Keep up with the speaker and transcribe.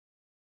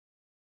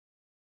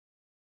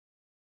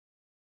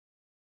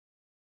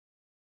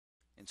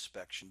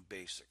inspection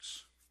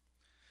basics.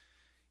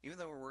 Even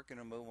though we're working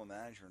in Mobile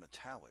Manager and the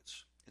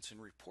tablets, it's in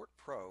Report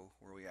Pro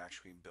where we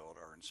actually build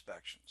our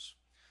inspections.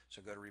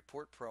 So go to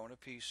Report Pro on a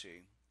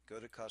PC, go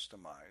to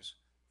Customize,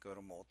 go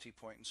to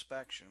Multi-Point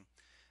Inspection,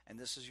 and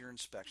this is your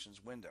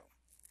inspections window.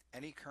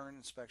 Any current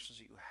inspections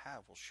that you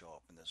have will show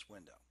up in this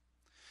window.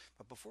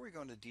 But before we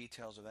go into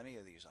details of any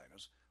of these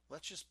items,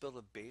 let's just build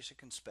a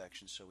basic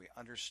inspection so we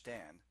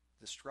understand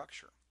the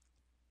structure.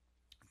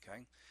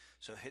 Okay,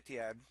 so hit the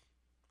add,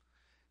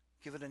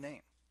 give it a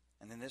name.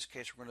 And in this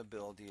case, we're going to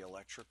build the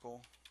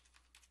electrical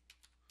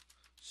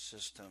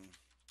system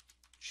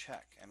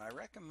check. And I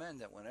recommend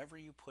that whenever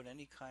you put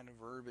any kind of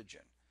verbiage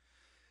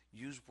in,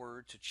 use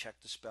Word to check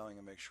the spelling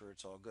and make sure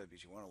it's all good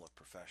because you want to look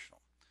professional.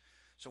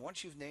 So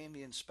once you've named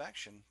the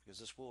inspection, because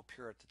this will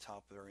appear at the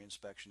top of every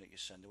inspection that you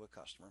send to a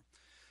customer,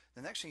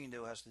 the next thing you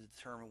do is to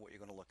determine what you're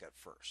going to look at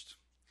first.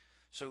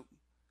 So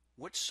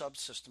which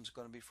subsystem is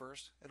going to be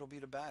first? It'll be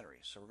the battery.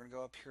 So we're going to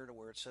go up here to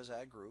where it says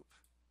Add Group,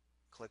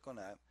 click on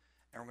that,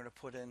 and we're going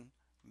to put in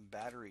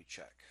battery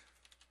check.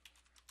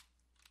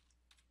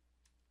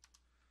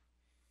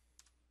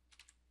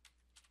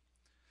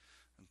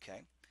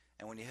 Okay,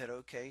 and when you hit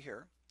OK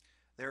here,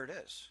 there it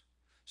is.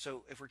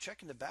 So if we're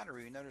checking the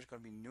battery, we know there's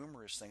going to be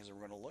numerous things that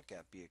we're going to look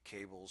at, be it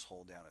cables,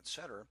 hold down,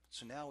 etc.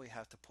 So now we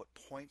have to put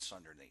points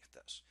underneath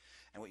this.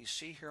 And what you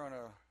see here on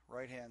the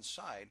right-hand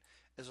side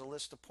is a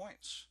list of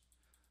points.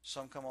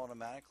 Some come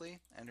automatically,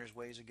 and there's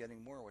ways of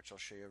getting more, which I'll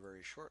show you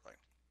very shortly.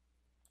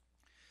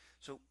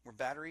 So we're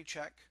battery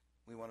check.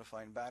 We want to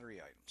find battery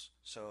items.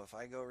 So if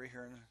I go over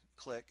here and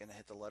click and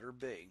hit the letter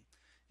B,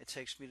 it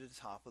takes me to the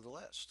top of the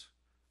list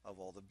of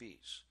all the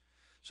B's.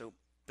 So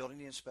building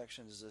the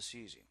inspection is this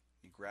easy.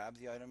 You grab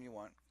the item you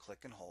want, click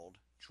and hold,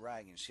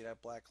 drag. You see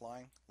that black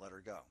line? Let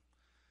her go.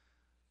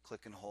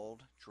 Click and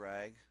hold,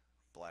 drag,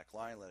 black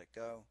line, let it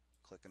go.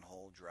 Click and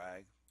hold,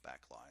 drag,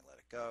 back line, let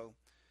it go.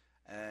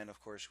 And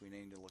of course we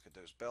need to look at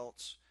those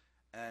belts,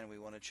 and we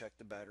want to check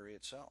the battery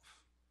itself.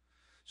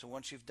 So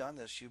once you've done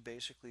this, you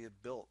basically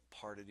have built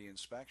part of the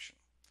inspection.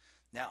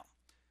 Now,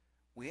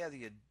 we have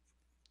the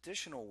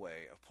additional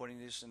way of putting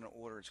this in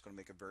order. It's going to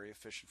make it very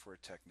efficient for a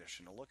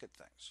technician to look at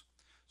things.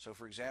 So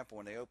for example,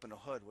 when they open the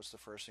hood, what's the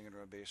first thing they're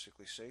going to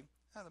basically see?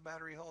 The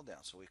battery hold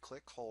down. So we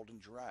click, hold,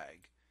 and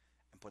drag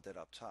and put that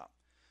up top.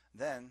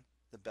 Then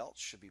the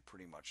belts should be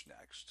pretty much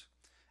next.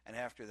 And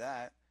after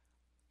that,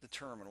 the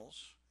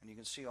terminals. And you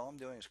can see all I'm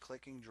doing is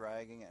clicking,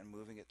 dragging, and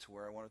moving it to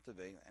where I want it to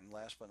be. And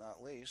last but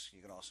not least,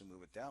 you can also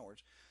move it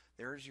downwards.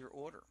 There's your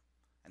order.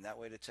 And that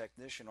way the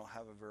technician will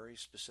have a very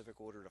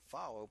specific order to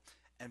follow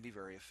and be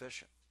very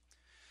efficient.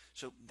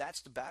 So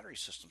that's the battery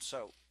system.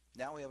 So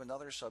now we have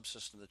another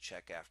subsystem to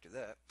check after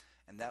that,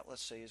 and that,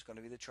 let's say, is going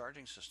to be the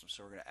charging system.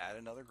 So we're going to add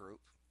another group,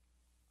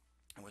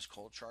 and what's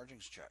called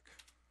chargings check.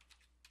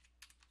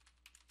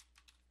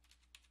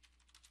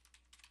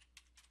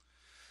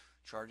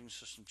 Charging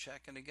system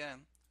check, and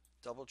again,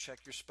 double check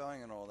your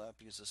spelling and all that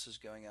because this is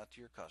going out to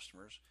your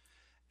customers,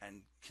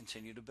 and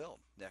continue to build.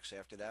 Next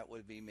after that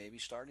would be maybe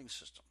starting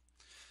system.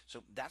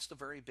 So that's the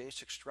very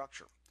basic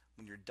structure.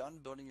 When you're done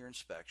building your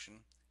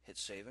inspection, hit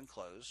save and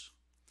close,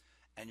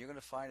 and you're going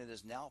to find it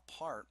is now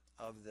part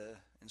of the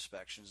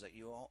inspections that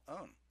you all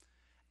own,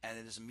 and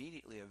it is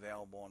immediately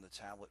available on the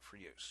tablet for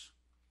use.